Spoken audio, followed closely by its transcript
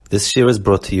This year is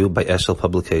brought to you by Eshel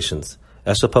Publications.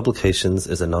 Eshel Publications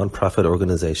is a non-profit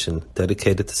organization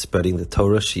dedicated to spreading the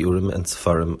Torah, Shiurim, and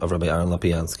Sefarim of Rabbi Aaron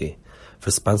Lopiansky. For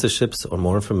sponsorships or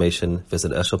more information,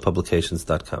 visit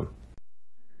eshelpublications.com.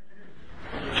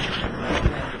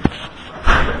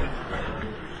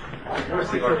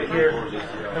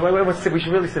 We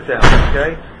should really sit down,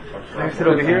 okay? Maybe sit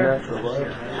over here.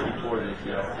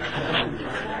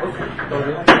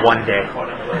 One day.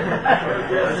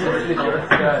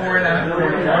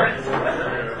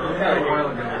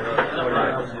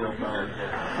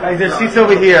 Guys, there's seats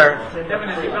over here.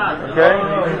 Okay?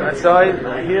 That side,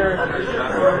 over here.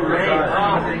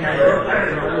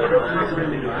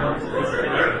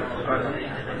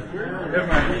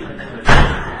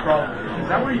 Is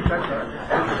that where you touch that?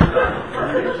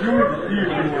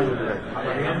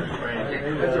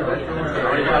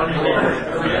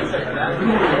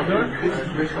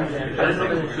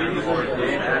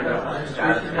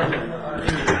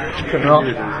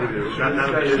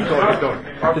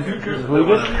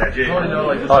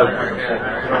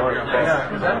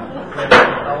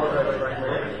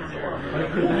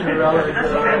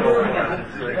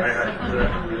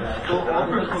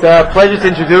 It's a pleasure to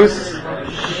introduce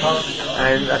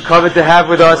and a covet to have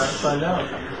with us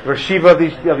Rashiva of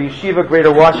Yeshiva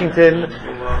Greater Washington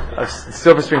of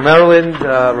Silver Spring, Maryland,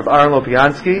 Rabbi Aaron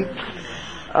Lopiansky.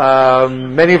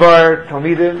 Many of our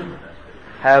Talmidim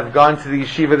have gone to the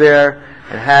yeshiva there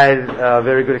and had a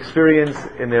very good experience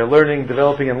in their learning,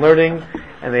 developing and learning,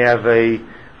 and they have a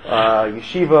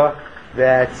yeshiva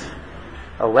that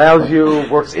allows you,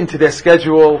 works into their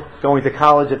schedule, going to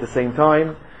college at the same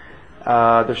time.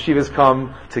 The yeshivas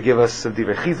come to give us some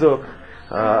divrei chizuk,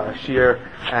 shir,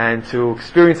 and to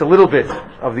experience a little bit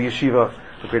of the yeshiva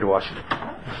of Greater Washington.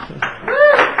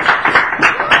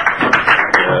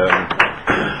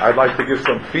 I'd like to give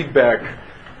some feedback.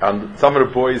 Some of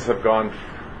the boys have gone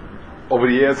over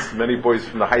the years. Many boys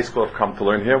from the high school have come to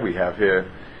learn here. We have here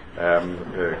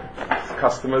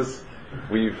customers.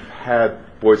 We've had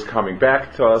boys coming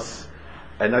back to us,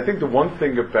 and I think the one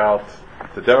thing about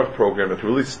the Derech program that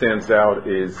really stands out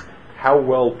is how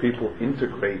well people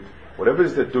integrate whatever it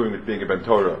is they're doing with being a Ben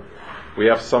Torah. We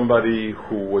have somebody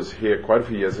who was here quite a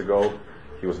few years ago.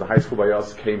 He was in high school by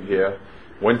us, came here,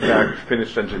 went back,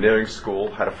 finished engineering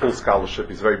school, had a full scholarship.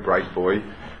 He's a very bright boy.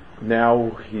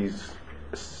 Now he's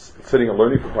sitting and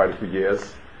learning for quite a few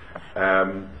years.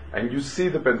 And you see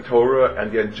the Ben Torah and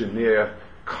the engineer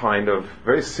kind of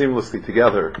very seamlessly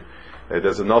together.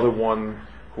 There's another one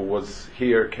who was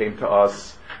here, came to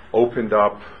us, opened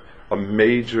up a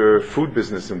major food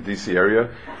business in the DC area.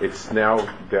 It's now,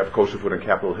 they have kosher food on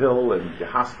Capitol Hill and the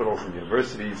hospitals and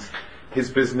universities. His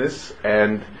business,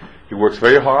 and he works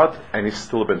very hard, and he's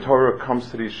still a Ben Torah, comes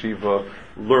to the yeshiva,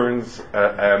 learns,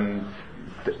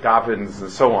 davens,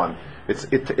 and so on.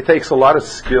 It takes a lot of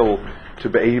skill to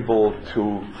be able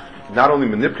to not only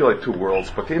manipulate two worlds,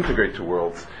 but to integrate two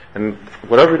worlds. And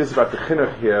whatever it is about the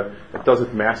chinuch here, it does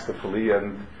it masterfully,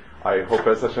 and I hope,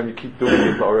 as Hashem, you keep doing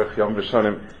it.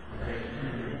 I'd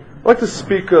like to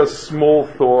speak a small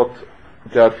thought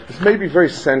that is maybe very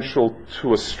central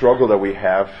to a struggle that we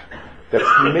have, that's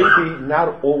maybe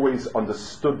not always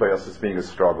understood by us as being a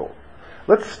struggle.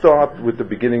 Let's start with the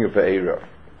beginning of the era.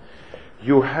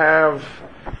 You have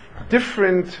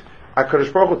different,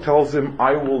 HaKadosh Baruch Hu tells him,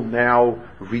 I will now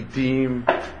redeem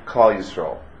Klal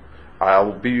Yisrael.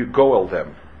 I'll be goel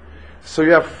them. So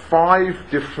you have 5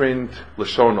 different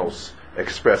Lashonos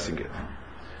expressing it.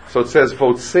 So it says,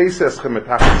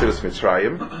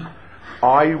 Mitzrayim,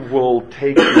 I will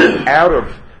take you out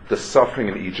of the suffering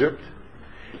in Egypt.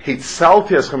 I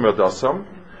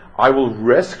will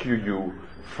rescue you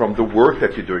from the work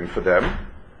that you're doing for them.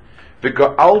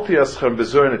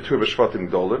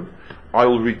 I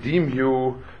will redeem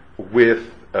you with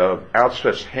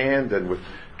outstretched hand and with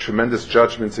tremendous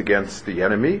judgments against the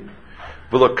enemy.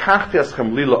 I'll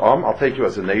take you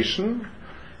as a nation.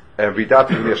 I'll bring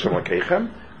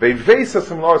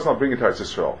you to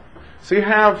Israel. So you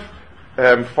have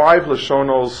 5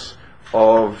 Lashonos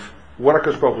of what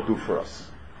HaKadosh Baruch Hu will do for us.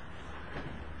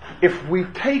 If we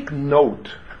take note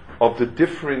of the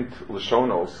different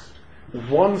Lashonos,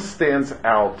 one stands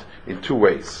out in 2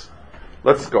 ways.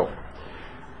 Let's go.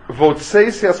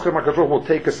 HaKadosh will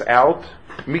take us out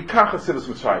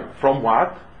from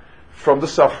what? From the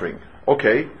suffering.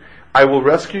 Okay, I will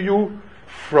rescue you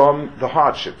from the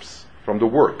hardships, from the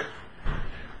work.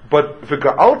 But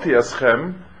v'ga'alti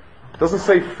eschem doesn't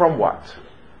say from what.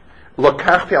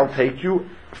 Lakachti, I'll take you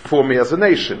for me as a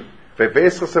nation.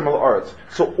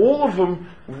 So all of them,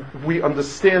 we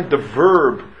understand the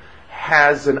verb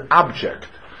has an object.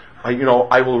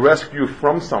 I will rescue you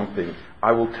from something.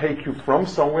 I will take you from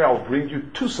somewhere, I'll bring you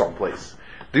to someplace.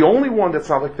 The only one that's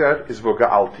not like that is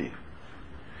V'ga'alti.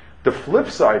 The flip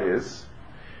side is,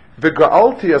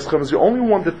 V'ga'alti Eschem is the only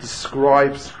one that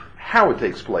describes how it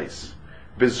takes place.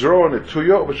 B'zro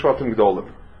netuya v'shvatim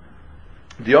gdolim.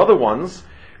 The other ones,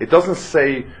 it doesn't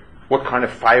say what kind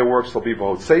of fireworks will be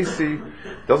v'hotzeisi,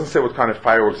 it doesn't say what kind of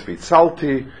fireworks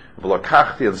v'itzalti,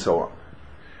 v'lakachti, and so on.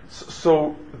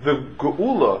 So the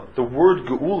geula, the word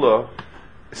geula,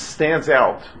 stands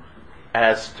out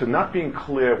as to not being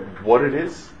clear what it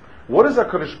is. What is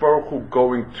HaKadosh Baruch Hu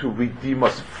going to redeem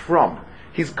us from?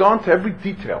 He's gone to every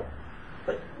detail.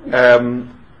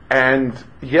 And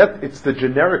yet it's the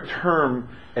generic term.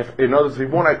 In other words, if we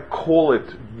want to call it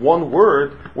one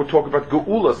word, we'll talk about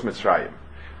Geulas Mitzrayim.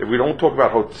 If we don't talk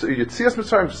about Yetzias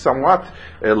Mitzrayim, somewhat,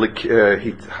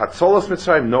 Hatzolas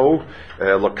Mitzrayim, no,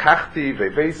 Lokachti,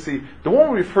 Vevesi. The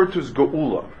one we refer to is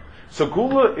Geula. So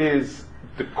Geula is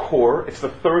the core, it's the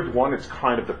third one, it's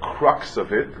kind of the crux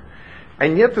of it,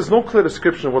 and yet there's no clear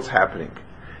description of what's happening.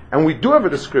 And we do have a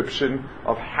description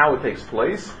of how it takes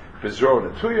place,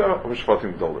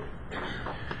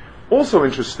 also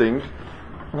interesting,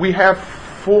 we have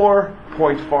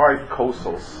 4.5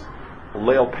 kosels,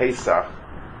 Leil Pesach,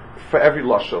 for every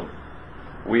Lashon.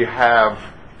 We have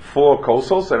 4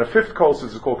 kosels, and a 5th kosel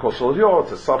is called kosel Yo,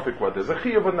 it's a suffix whether there's a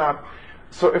chiyuv or not.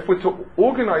 So if we're to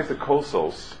organize the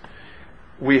kosels,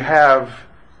 we have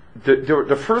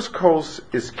the first kos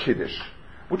is Kiddush,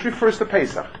 which refers to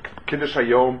Pesach. Kiddush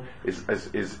Hayom is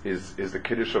the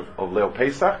Kiddush of Leil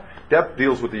Pesach. That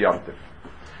deals with the Yom Tov.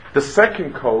 The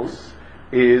second kos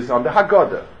is on the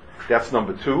Haggadah. That's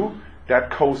number 2.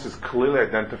 That kos is clearly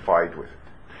identified with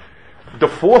it. The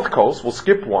 4th kos, we'll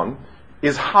skip one,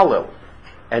 is Hallel,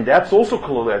 and that's also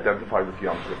clearly identified with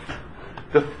Yom Tov.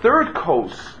 The 3rd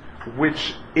kos,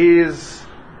 which is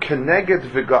Keneged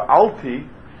V'ga'alti,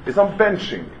 is on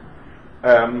benching,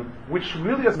 which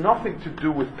really has nothing to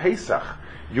do with Pesach.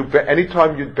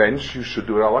 Anytime you bench, you should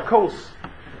do it ala kos.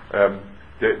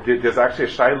 There's actually a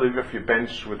shaylim if you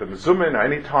bench with a mezumin.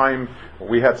 Anytime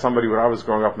we had somebody when I was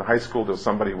growing up in high school, there was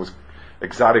somebody who was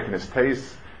exotic in his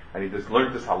taste, and he just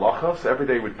learned this halacha. So every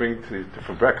day we'd bring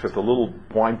for breakfast a little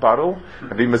wine bottle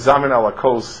and be mezamin ala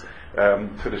kos. To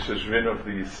the chagrin of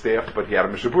the staff, but he had a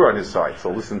mishabur on his side. So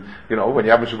listen, when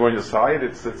you have mishabur on your side,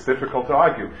 it's difficult to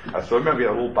argue. So I remember he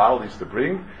had a little bottle he used to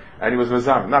bring, and he was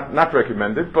mezam. Not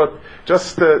recommended, but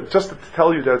just to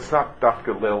tell you that it's not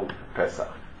dafka leil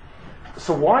pesach.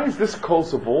 So why is this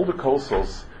kos of all the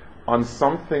kosos on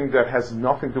something that has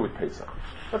nothing to do with Pesach?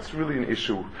 That's really an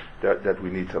issue that we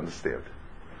need to understand.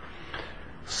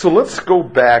 So let's go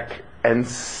back and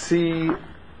see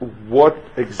what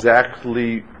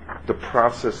exactly the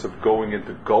process of going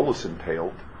into Galus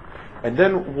entailed, and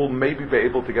then we'll maybe be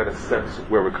able to get a sense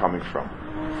of where we're coming from.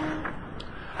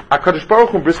 HaKadosh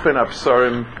Baruch Hu Bris Ben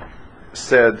Absarim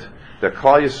said that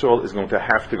Klal Yisrael is going to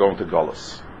have to go into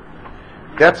Galus.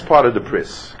 That's part of the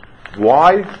bris.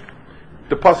 Why?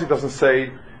 The pasuk doesn't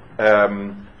say.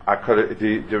 The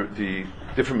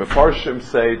different mefarshim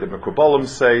say, the mekubalim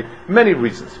say, many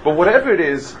reasons. But whatever it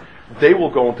is, they will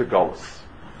go into Galus.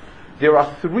 There are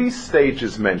 3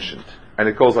 stages mentioned, and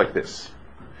it goes like this.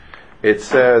 It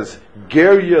says,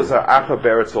 Ger yaza'acha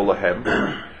beretz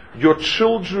olahem. Your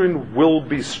children will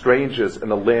be strangers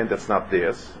in a land that's not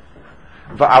theirs.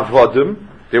 Va'avadim,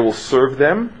 they will serve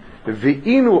them.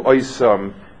 Ve'inu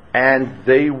oisam, and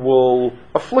they will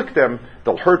afflict them,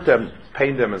 they'll hurt them,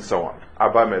 pain them, and so on.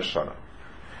 Abba Meshana.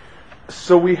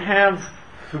 So we have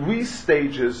 3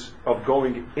 stages of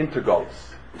going into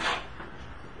Galus.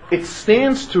 It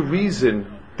stands to reason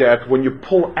that when you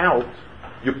pull out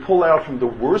from the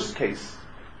worst case,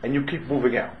 and you keep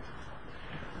moving out.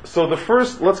 So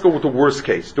let's go with the worst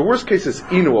case. The worst case is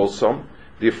inu osam,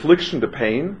 the affliction, the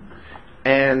pain,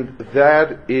 and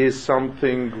that is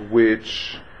something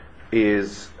which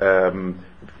is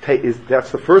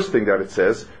that's the first thing that it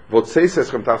says.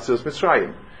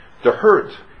 Mitzrayim, the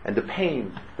hurt and the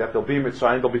pain that they'll be in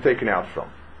Mitzrayim, they'll be taken out from.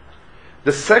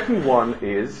 The second one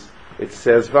is, it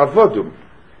says vavodum,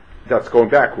 that's going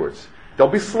backwards. They'll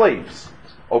be slaves.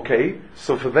 Okay,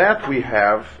 so for that we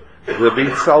have the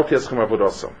bitzalti eschem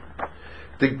avodosam.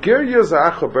 The ger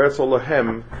yaza'acha beretz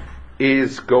olahem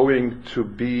is going to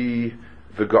be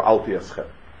the ga'alti eschem.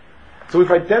 So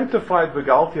we've identified the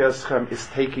ga'alti eschem is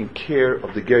taking care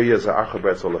of the ger yaza'acha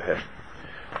beretz olahem.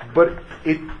 But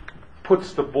it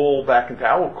puts the ball back into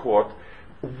our court.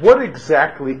 What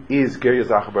exactly is ger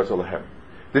yaza'acha beretz olahem?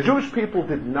 The Jewish people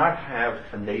did not have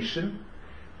a nation.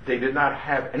 They did not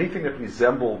have anything that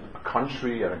resembled a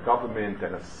country and a government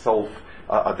and a self.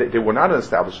 They were not an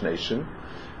established nation.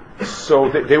 So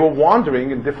they were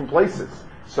wandering in different places.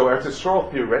 So Eretz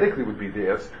Yisrael theoretically would be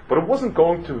theirs, but it wasn't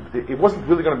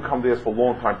really going to become theirs for a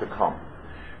long time to come.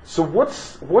 So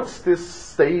what's this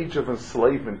stage of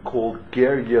enslavement called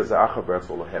Ger Yezacha Beretz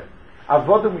Olahem?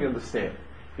 Avodim we understand.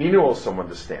 Inu also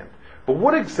understand. But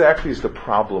what exactly is the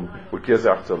problem with Ger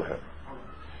Yezacha Olahem?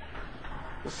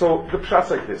 So the pshat's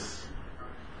like this.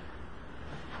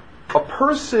 A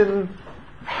person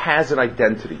has an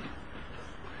identity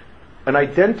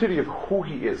of who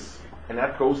he is, and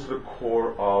that goes to the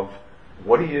core of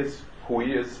what he is, who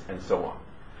he is, and so on.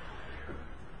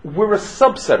 We're a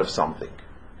subset of something.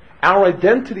 Our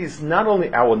identity is not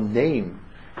only our name,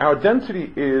 our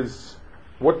identity is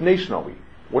what nation are we?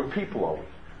 What people are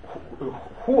we?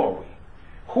 Who are we?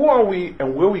 Who are we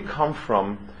and where we come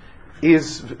from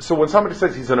is, so when somebody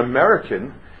says he's an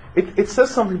American, it says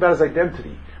something about his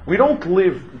identity.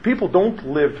 People don't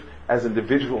live as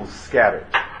individuals scattered.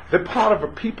 They're part of a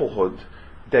peoplehood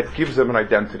that gives them an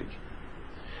identity.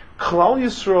 Klal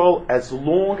Yisrael, as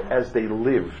long as they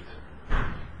lived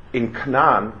in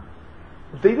Canaan,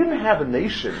 they didn't have a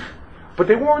nation, but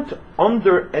they weren't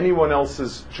under anyone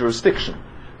else's jurisdiction.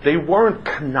 They weren't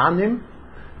Canaanim.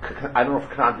 I don't know if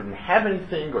Canaan didn't have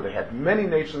anything or they had many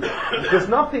nations. There's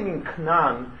nothing in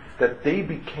Canaan that they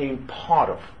became part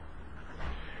of.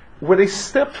 When they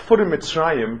stepped foot in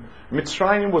Mitzrayim,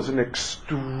 Mitzrayim was an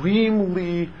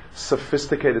extremely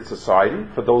sophisticated society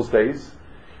for those days.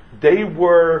 They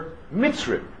were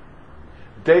Mitzrim.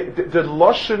 The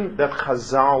Lashon that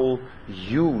Chazal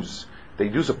use, they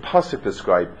use a pasuk to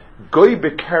describe Goy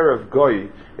bekerev Goy.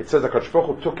 It says that HaKadosh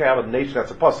Baruch Hu took out a nation.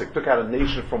 That's a pasuk. Took out a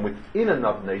nation from within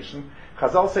another nation.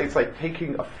 Chazal say it's like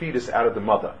taking a fetus out of the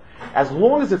mother. As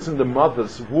long as it's in the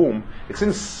mother's womb, it's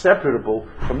inseparable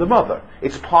from the mother.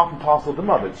 It's part and parcel of the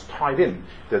mother. It's tied in.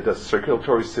 The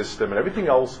circulatory system and everything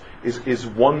else is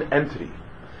one entity.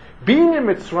 Being in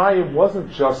Mitzrayim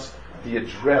wasn't just the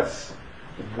address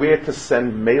where to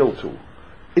send mail to.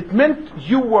 It meant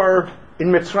you were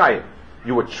in Mitzrayim.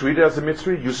 You were treated as a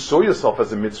Mitzri. You saw yourself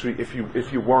as a Mitzri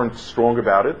if you weren't strong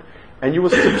about it. And you were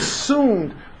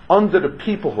subsumed under the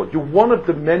peoplehood. You're one of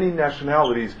the many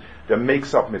nationalities that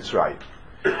makes up Mitzrayim.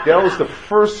 That was the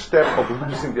first step of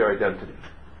losing their identity.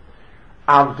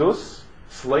 Avdus,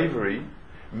 slavery,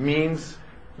 means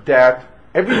that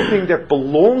everything that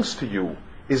belongs to you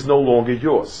is no longer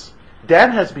yours.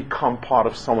 That has become part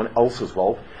of someone else's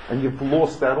wealth, and you've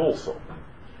lost that also.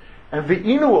 And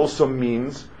Ve'inu also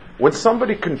means when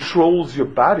somebody controls your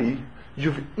body,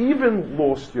 you've even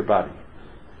lost your body.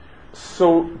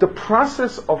 So the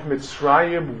process of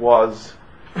Mitzrayim was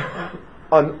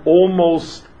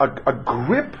almost a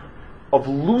grip of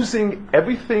losing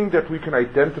everything that we can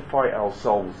identify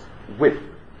ourselves with,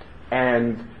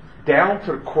 and down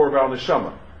to the core of our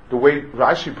neshama. The way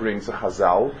Rashi brings a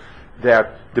Chazal,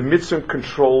 that the Mitzrim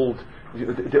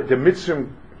the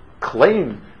Mitzrim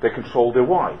claimed they controlled their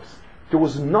wives. There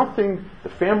was nothing, the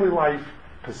family life,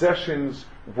 possessions,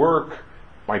 work,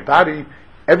 my body,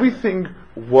 everything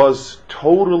was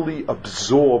totally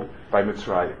absorbed by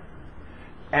Mitzrayim.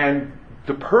 And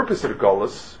the purpose of the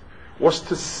Galus was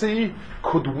to see,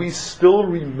 could we still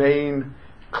remain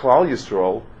Klal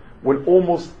Yisrael when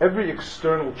almost every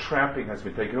external trapping has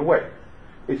been taken away?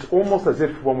 It's almost as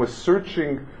if when we're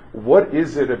searching, what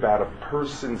is it about a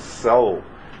person's cell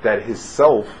that his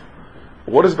self,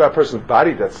 what is about a person's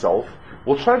body that's self,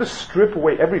 we'll try to strip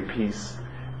away every piece,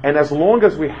 and as long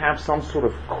as we have some sort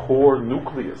of core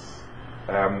nucleus,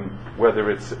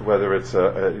 whether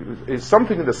it's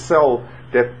something in the cell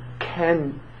that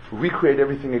can recreate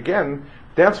everything again,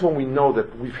 that's when we know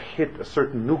that we've hit a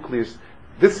certain nucleus.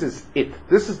 This is it.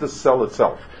 This is the cell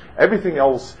itself. Everything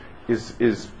else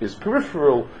is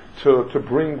peripheral to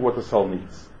bring what the cell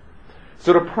needs.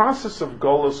 So the process of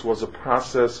Galus was a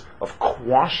process of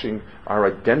quashing our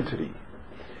identity.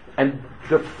 And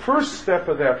the first step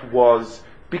of that was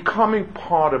becoming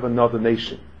part of another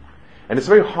nation. And it's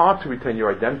very hard to retain your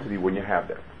identity when you have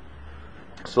that.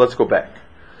 So let's go back.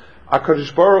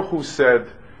 HaKadosh Baruch Hu said,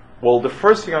 well, the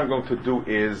first thing I'm going to do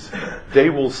is they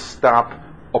will stop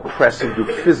oppressing you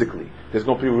physically. There's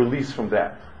going to be a release from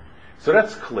that. So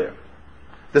that's clear.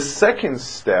 The second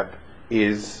step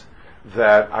is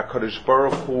that HaKadosh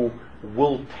Baruch Hu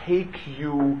will take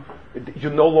you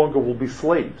no longer will be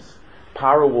slaves.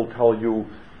 Paro will tell you,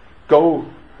 go,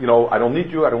 I don't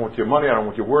need you, I don't want your money, I don't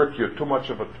want your work, you're too much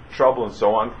of a trouble, and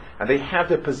so on. And they have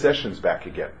their possessions back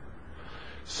again.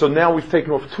 So now we've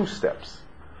taken off two steps.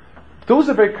 Those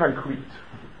are very concrete.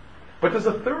 But there's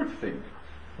a third thing.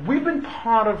 We've been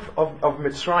part of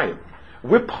Mitzrayim.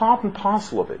 We're part and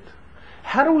parcel of it.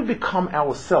 How do we become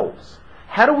ourselves?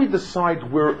 How do we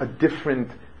decide we're a different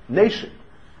nation.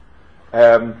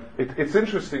 It's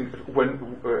interesting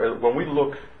when we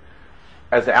look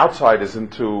as outsiders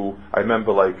into. I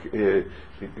remember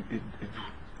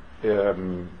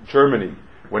Germany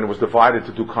when it was divided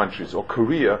to two countries, or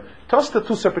Korea. To us, they're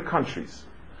two separate countries.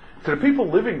 To the people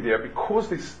living there, because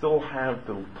they still have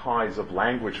the ties of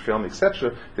language, film,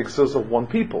 etc., they exist of one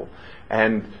people.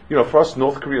 And for us,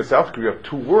 North Korea and South Korea are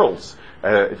two worlds.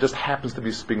 It just happens to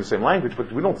be speaking the same language,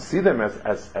 but we don't see them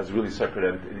as really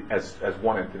separate as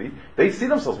one entity. They see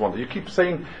themselves one. You keep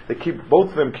saying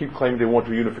both of them keep claiming they want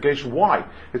reunification. Why?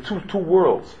 It's two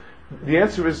worlds. The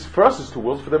answer is, for us it's two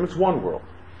worlds. For them it's one world.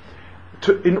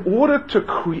 In order to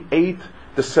create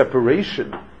the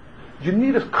separation, you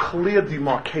need a clear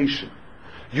demarcation.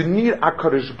 You need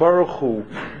HaKadosh Baruch Hu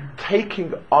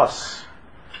taking us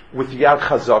with Yad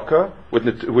Chazaka, with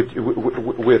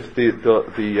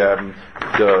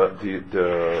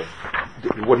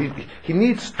what he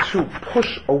needs to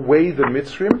push away the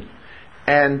Mitzrim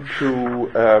and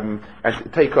to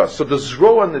take us. So the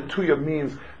Zroa and the Tuya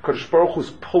means Kadosh Baruch Hu is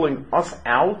pulling us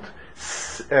out,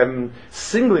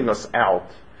 singling us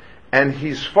out, and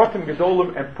he's Shvatim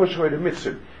Gedolim and pushing away the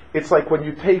Mitzrim. It's like when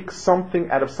you take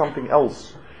something out of something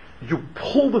else, you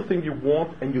pull the thing you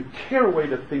want and you tear away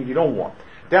the thing you don't want.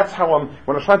 That's how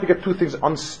when I'm trying to get two things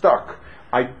unstuck,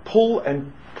 I pull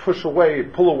and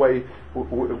pull away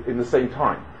in the same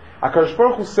time. HaKadosh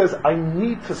Baruch Hu says, I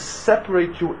need to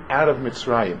separate you out of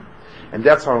Mitzrayim. And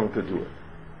that's how I'm going to do it.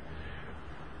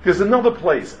 There's another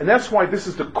place, and that's why this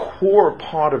is the core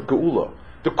part of Geula.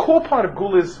 The core part of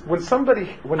Geula is when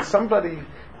somebody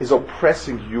is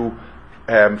oppressing you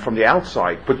from the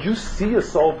outside, but you see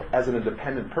yourself as an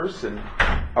independent person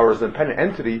or as an independent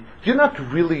entity, you're not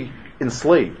really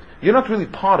enslaved. You're not really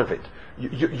part of it.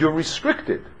 You're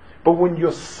restricted. But when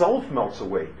your self melts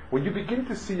away, when you begin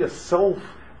to see yourself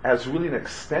as really an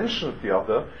extension of the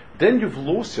other, then you've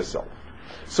lost yourself.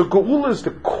 So Geula is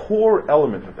the core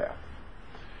element of that.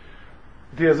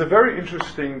 There's a very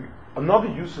interesting, another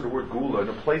use of the word Geula in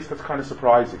a place that's kind of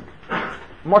surprising.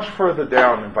 Much further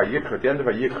down in Vayikra, at the end of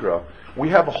Vayikra, we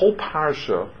have a whole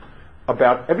parsha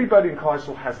about everybody in Klal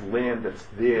Yisrael has land that's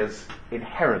theirs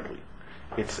inherently.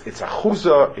 It's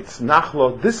Achuzah, it's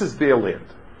Nachla, this is their land.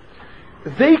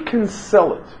 They can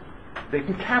sell it. They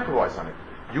can capitalize on it.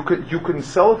 You can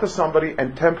sell it to somebody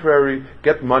and temporarily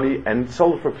get money and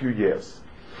sell it for a few years.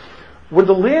 When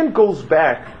the land goes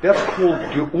back, that's called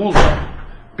Geula,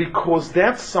 because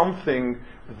that's something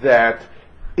that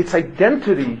its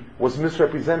identity was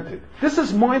misrepresented. This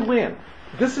is my land.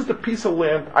 This is the piece of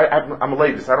land. I'm a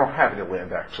Levis. I don't have any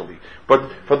land actually.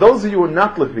 But for those of you who are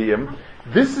not Levium,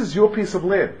 this is your piece of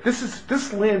land.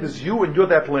 This land is you, and you're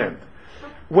that land.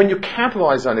 When you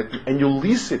capitalize on it and you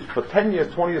lease it for 10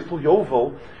 years, 20 years till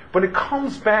Yovel, when it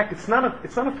comes back, it's not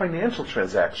a financial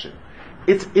transaction.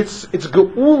 It's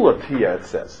Geula Tia, it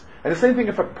says. And the same thing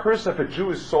if a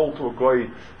Jew is sold to a goy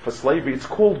for slavery, it's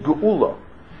called Geula.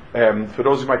 For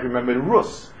those who might remember in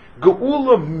Rus,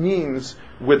 Geula means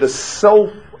where the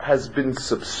self has been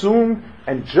subsumed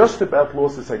and just about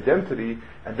lost its identity,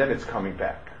 and then it's coming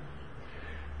back.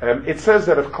 It says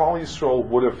that if Klal Yisrael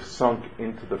would have sunk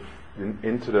into the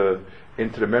Memta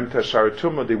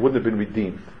Sharatuma, they wouldn't have been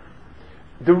redeemed.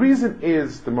 The reason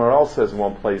is, the Maharal says in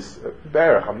one place,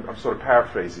 I'm sort of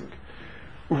paraphrasing,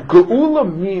 Geula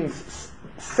means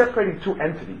separating two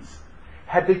entities.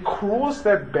 Had they crossed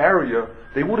that barrier,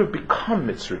 they would have become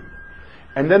Mitzrim.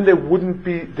 And then there wouldn't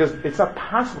be, it's not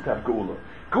possible to have Geula.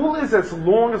 Geula is as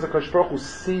long as the HaKadosh Baruch Hu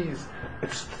sees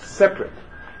it's separate.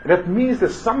 And that means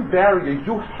there's some barrier,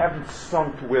 you haven't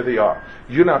sunk to where they are.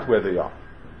 You're not where they are.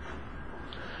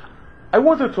 I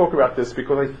want to talk about this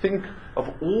because I think of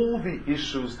all the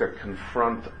issues that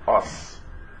confront us,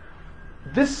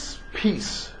 this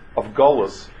piece of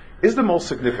Galus is the most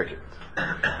significant.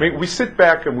 I mean, we sit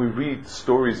back and we read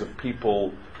stories of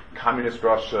people, Communist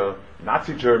Russia,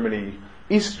 Nazi Germany,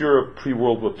 East Europe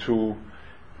pre-World War II,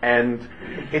 and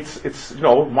it's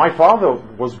my father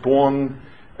was born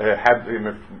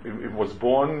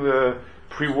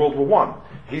pre-World War I.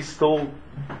 He's still,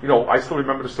 I still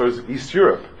remember the stories of East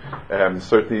Europe.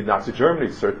 Certainly Nazi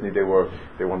Germany, certainly they were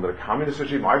under the communist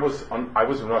regime. I was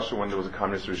in Russia when there was a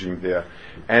communist regime there.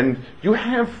 And you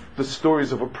have the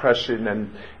stories of oppression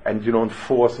and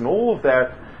force and all of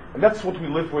that, and that's what we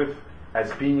live with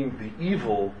as being the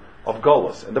evil of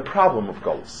Galus and the problem of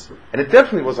Galus. And it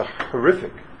definitely was a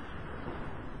horrific.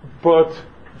 But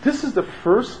this is the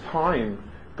first time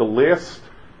the last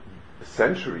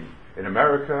century in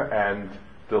America and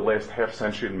the last half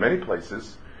century in many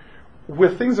places where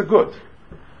things are good.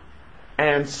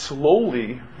 And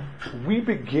slowly we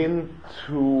begin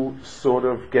to sort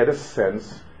of get a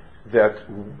sense that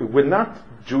we're not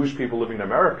Jewish people living in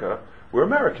America, we're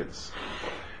Americans.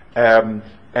 And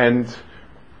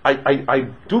I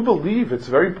do believe it's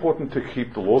very important to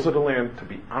keep the laws of the land, to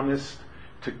be honest,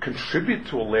 to contribute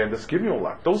to a land that's giving you a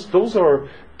lot. Those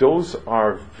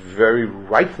are very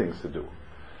right things to do.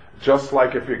 Just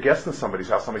like if you're a guest in somebody's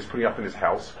house, somebody's putting up in his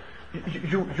house,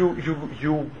 you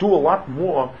do a lot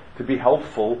more to be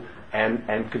helpful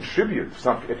and contribute.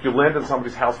 If you land in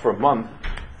somebody's house for a month,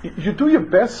 you do your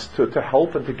best to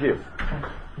help and to give.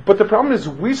 But the problem is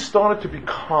we started to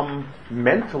become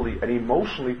mentally and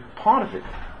emotionally part of it.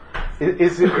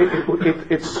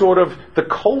 It's sort of, the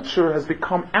culture has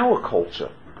become our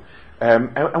culture.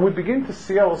 And we begin to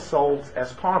see ourselves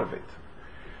as part of it.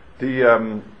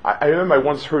 I remember I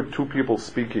once heard two people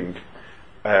speaking,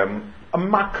 a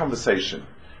mock conversation.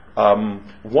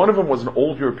 One of them was an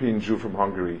old European Jew from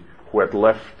Hungary who was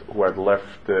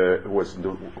in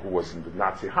the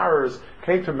Nazi horrors,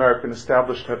 came to America and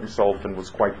established himself and was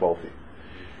quite wealthy.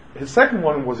 His second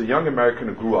one was a young American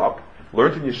who grew up,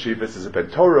 learned in yeshivas, is a Ben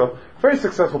Torah, very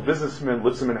successful businessman,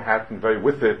 lives in Manhattan, very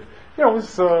with it.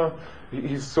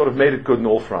 He's sort of made it good in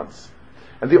all fronts.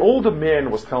 And the older man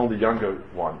was telling the younger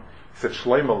one, he said,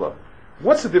 Shleimala,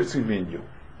 what's the difference between me and you?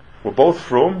 We're both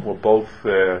frum, we're both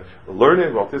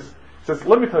learning about this. He says,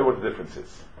 let me tell you what the difference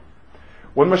is.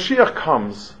 When Mashiach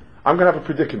comes, I'm going to have a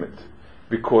predicament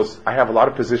because I have a lot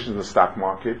of positions in the stock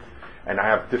market and I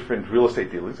have different real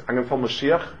estate dealings. I'm going to tell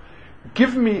Mashiach,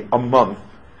 give me a month,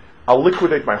 I'll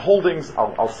liquidate my holdings,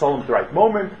 I'll sell them at the right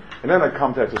moment, and then I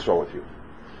come to Israel with you.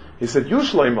 He said, you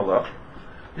Shleimala,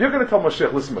 you're going to tell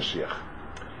Mashiach, listen Mashiach,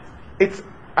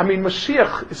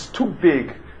 Mashiach is too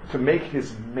big to make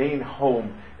his main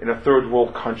home in a third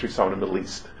world country somewhere in the Middle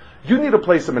East. You need a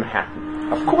place in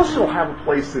Manhattan. Of course you'll have a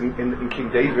place in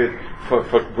King David for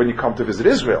when you come to visit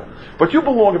Israel. But you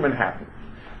belong in Manhattan.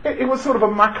 It was sort of a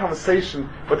mock conversation,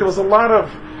 but there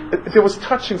was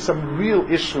touching some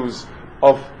real issues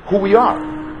of who we are.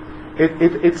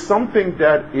 It's something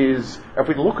that is, if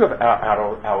we look at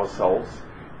ourselves,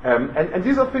 and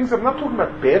these are things, I'm not talking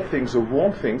about bad things or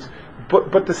wrong things,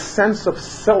 but the sense of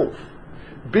self.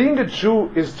 Being a Jew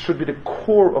should be the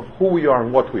core of who we are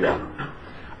and what we are.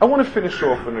 I want to finish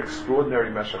off an extraordinary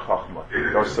Meshech Chachma,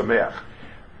 Ohr Somayach.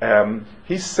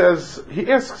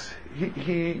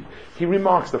 He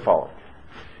remarks the following.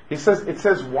 It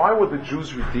says, why were the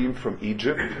Jews redeemed from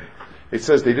Egypt? It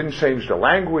says they didn't change their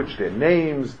language, their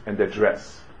names, and their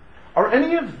dress. Are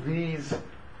any of these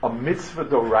a mitzvah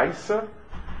doraisa?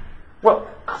 Well,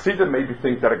 Chassidim maybe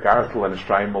think that a gartel and a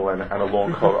streimel and a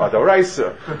long coat are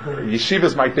doraisa.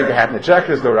 Yeshivas might think a hat and a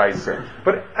jacket is doraisa.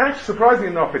 But actually,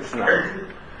 surprisingly enough, it's not.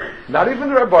 Not even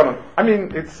the Rabbanon.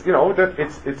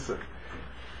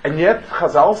 And yet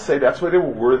Chazal say that's why they were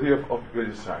worthy of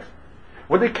Yisrael.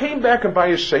 When they came back in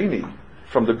Bayesheni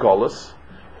from the Galus,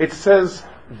 it says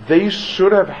they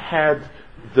should have had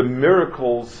the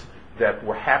miracles that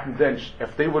were happened then.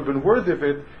 If they would have been worthy of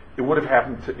it, it would have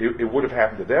happened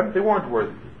to them. They weren't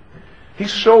worthy. He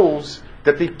shows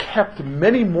that they kept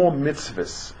many more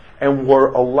mitzvahs and were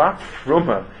a lot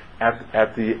frummer at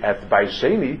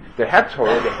Bayesheni. They had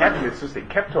Torah, they had mitzvahs, they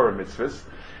kept Torah mitzvahs.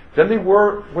 Then they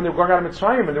were, when they were going out of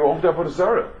Mitzrayim, and they were over there Avodah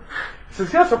Zarah. He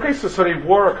says, yes, okay, so they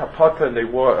wore a kapata and they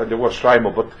wore a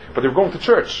shtreimel, but they were going to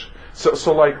church. So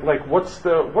what's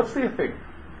the thing?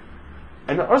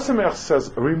 And Ohr Somayach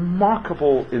says a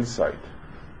remarkable insight.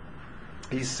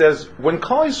 He says, when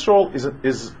Klal Yisrael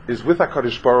is with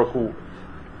HaKadosh Baruch Hu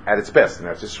at its best, and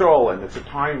that's Yisrael, and it's a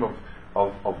time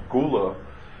of Gula,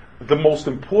 the most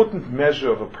important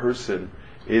measure of a person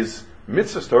is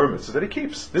mitzvahs, Torah mitzvahs that he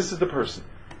keeps. This is the person.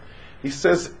 He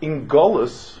says, in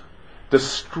Galus, the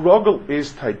struggle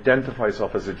is to identify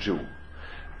yourself as a Jew.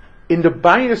 In the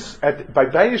by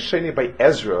Bayesheni, by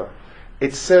Ezra,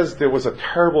 it says there was a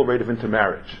terrible rate of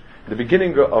intermarriage. The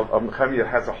beginning of Nehemiah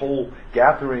has a whole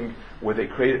gathering where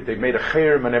they made a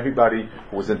cherem on everybody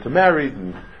who was intermarried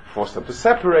and forced them to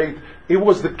separate. It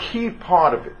was the key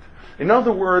part of it. In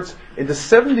other words, in the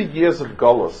 70 years of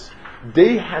Galus,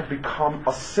 they had become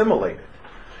assimilated.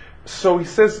 So he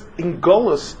says, in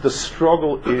Galus, the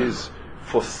struggle is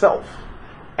for self.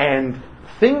 And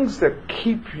things that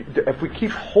if we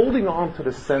keep holding on to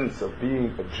the sense of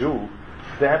being a Jew,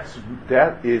 that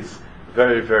is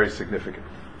very, very significant.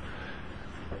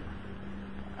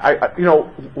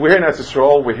 We're here in Eretz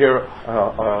Yisrael, we're here,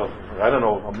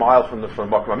 a mile from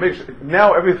Makom HaMikdash.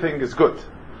 Now everything is good.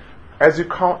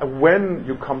 When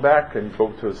you come back and you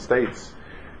go to the States,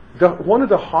 one of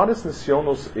the hardest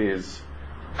nisyonos is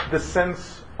the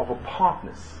sense of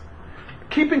apartness.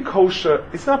 Keeping kosher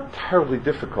is not terribly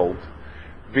difficult,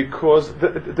 because the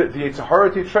Yetzer Hara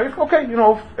treif, okay,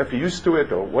 if you're used to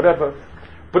it or whatever.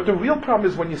 But the real problem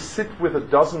is when you sit with a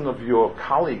dozen of your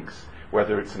colleagues,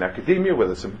 whether it's in academia,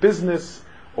 whether it's in business,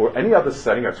 or any other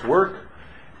setting, that's work,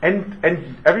 and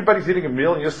everybody's eating a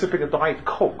meal and you're sipping a Diet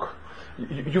Coke.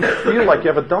 You feel like you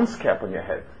have a dunce cap on your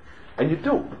head. And you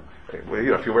do. Well,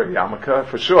 if you wear a yarmulke,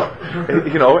 for sure.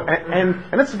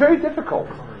 And it's very difficult.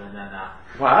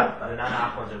 What? The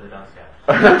non-aquas are the dunce cap.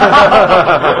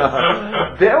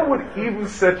 That would even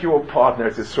set you apart,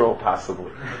 Eretz Yisrael,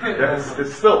 possibly.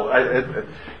 It's still,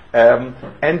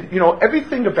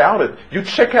 everything about it. You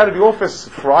check out of the office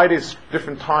Fridays,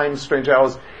 different times, strange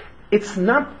hours. It's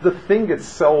not the thing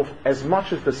itself as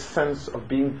much as the sense of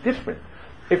being different.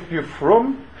 If you're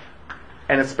from,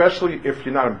 and especially if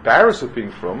you're not embarrassed of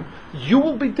being from, you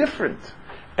will be different.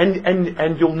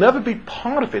 And you'll never be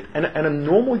part of it. And a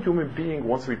normal human being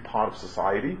wants to be part of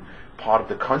society, part of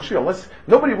the country, unless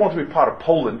nobody wants to be part of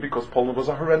Poland because Poland was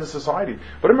a horrendous society.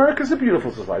 But America is a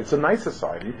beautiful society. It's a nice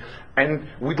society. And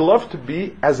we'd love to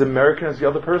be as American as the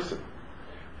other person.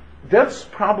 That's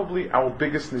probably our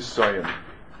biggest nisayon,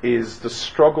 is the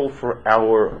struggle for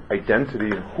our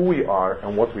identity and who we are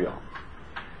and what we are.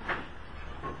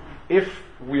 If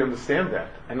we understand that,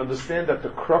 and understand that the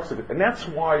crux of it, and that's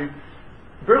why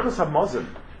Berachos HaMazon,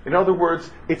 in other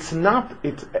words, it's not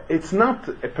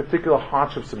a particular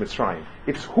hardships of Mitzrayim.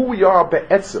 It's who we are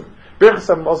be'etzim. Berachos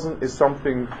HaMazon is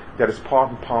something that is part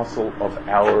and parcel of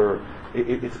our.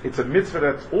 It's a mitzvah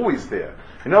that's always there.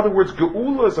 In other words,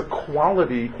 Geula is a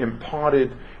quality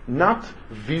imparted not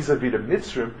vis-a-vis the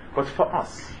Mitzrayim, but for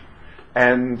us.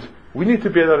 And we need to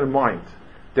bear that in mind.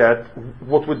 That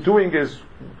what we're doing is,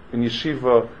 in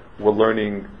yeshiva, we're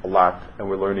learning a lot, and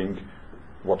we're learning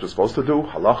what we're supposed to do,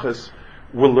 halachas.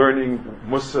 We're learning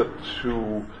Musa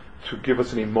to give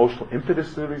us an emotional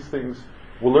impetus to these things.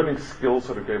 We're learning skills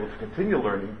so that we're able to continue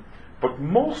learning. But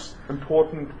most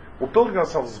important, we're building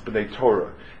ourselves as B'nai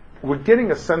Torah. We're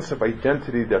getting a sense of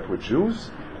identity that we're Jews,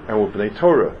 and we're B'nai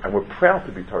Torah, and we're proud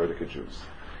to be Torah Jews.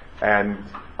 And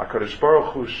HaKadosh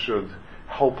Baruch Hu should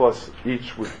help us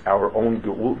each with our own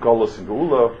Galus and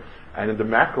Geula, and in the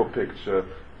macro picture,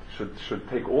 should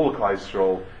take all of Klal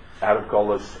Yisrael out of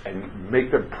Galus and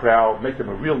make them proud, make them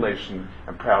a real nation,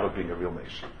 and proud of being a real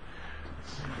nation.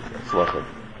 It's lovely.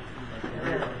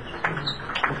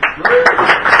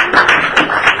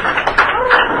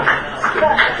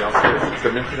 You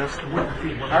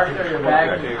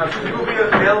will be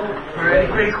available for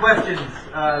any questions.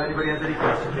 Anybody has any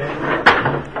questions?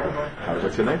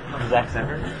 What's your name? Zach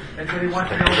Semper. Anybody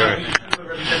wants to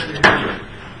know?